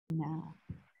Now.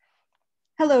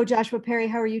 Hello, Joshua Perry.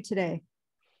 How are you today?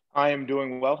 I am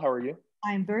doing well. How are you?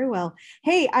 I'm very well.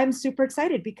 Hey, I'm super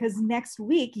excited because next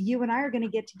week you and I are going to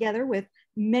get together with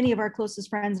many of our closest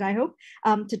friends, and I hope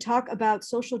to talk about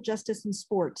social justice in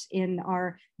sports in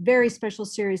our very special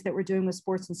series that we're doing with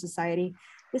Sports and Society.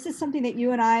 This is something that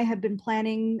you and I have been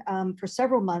planning for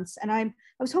several months, and I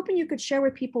was hoping you could share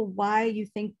with people why you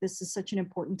think this is such an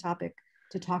important topic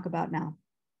to talk about now.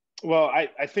 Well,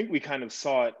 I think we kind of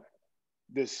saw it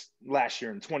this last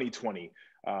year in 2020,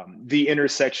 the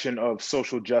intersection of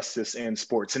social justice and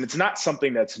sports. And it's not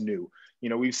something that's new. You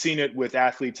know, we've seen it with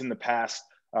athletes in the past.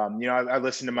 I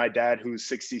listened to my dad, who's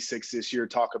 66 this year,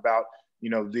 talk about,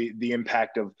 the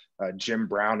impact of Jim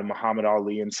Brown and Muhammad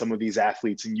Ali and some of these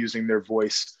athletes and using their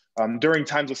voice during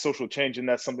times of social change. And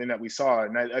that's something that we saw.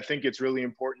 And I think it's really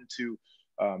important to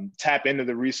tap into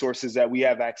the resources that we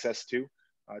have access to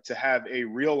have a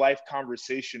real life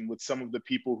conversation with some of the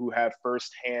people who have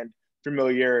firsthand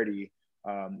familiarity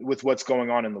with what's going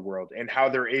on in the world and how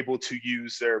they're able to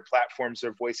use their platforms,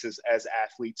 their voices as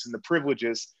athletes, and the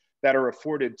privileges that are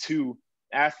afforded to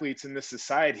athletes in this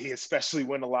society, especially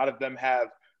when a lot of them have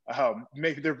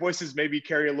maybe their voices maybe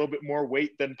carry a little bit more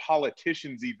weight than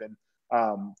politicians even,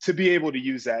 to be able to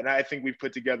use that. And I think we've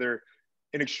put together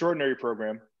an extraordinary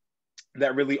program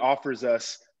that really offers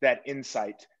us that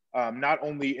insight, not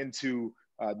only into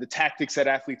the tactics that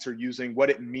athletes are using, what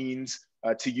it means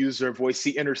to use their voice,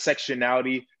 the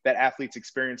intersectionality that athletes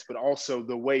experience, but also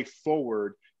the way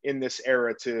forward in this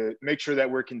era to make sure that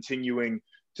we're continuing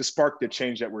to spark the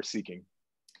change that we're seeking.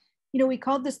 You know, we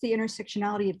called this the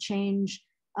intersectionality of change,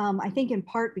 I think in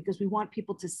part because we want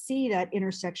people to see that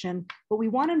intersection, but we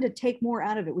want them to take more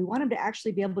out of it. We want them to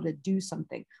actually be able to do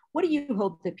something. What do you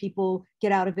hope that people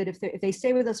get out of it? If they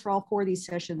stay with us for all four of these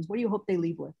sessions, what do you hope they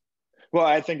leave with? Well,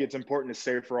 I think it's important to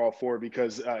stay for all four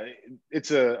because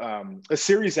it's a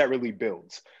series that really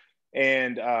builds.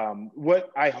 And what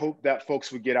I hope that folks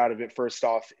would get out of it, first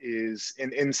off, is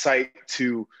an insight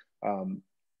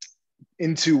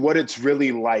into what it's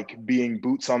really like being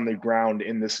boots on the ground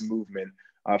in this movement.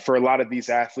 For a lot of these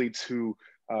athletes who,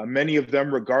 many of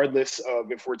them, regardless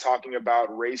of if we're talking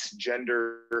about race,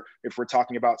 gender, if we're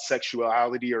talking about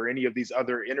sexuality or any of these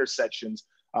other intersections,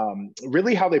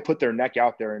 really how they put their neck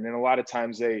out there. And then a lot of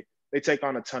times they take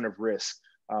on a ton of risk.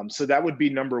 So that would be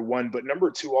number one. But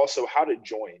number two, also how to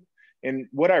join. And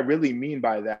what I really mean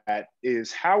by that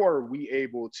is how are we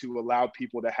able to allow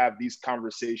people to have these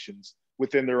conversations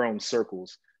within their own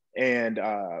circles? And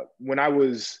when I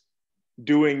was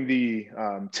doing the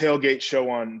tailgate show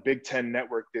on Big Ten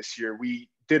Network this year, we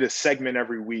did a segment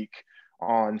every week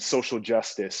on social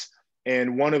justice.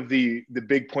 And one of the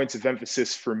big points of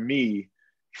emphasis for me,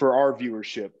 for our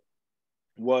viewership,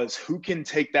 was who can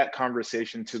take that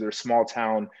conversation to their small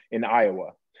town in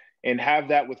Iowa and have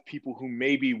that with people who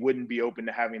maybe wouldn't be open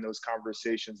to having those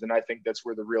conversations. And I think that's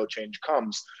where the real change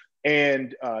comes.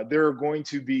 And there are going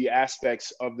to be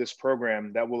aspects of this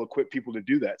program that will equip people to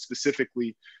do that.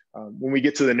 Specifically, when we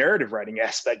get to the narrative writing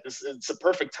aspect, it's a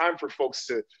perfect time for folks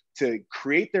to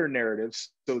create their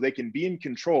narratives so they can be in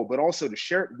control, but also to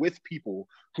share it with people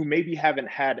who maybe haven't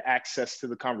had access to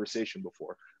the conversation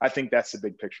before. I think that's the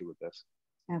big picture with this.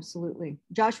 Absolutely.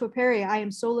 Joshua Perry, I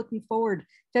am so looking forward.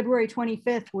 February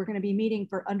 25th, we're going to be meeting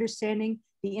for Understanding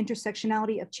the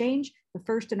Intersectionality of Change, the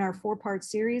first in our four-part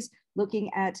series,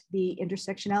 looking at the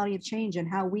intersectionality of change and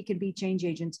how we can be change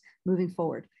agents moving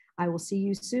forward. I will see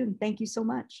you soon. Thank you so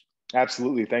much.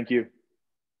 Absolutely. Thank you.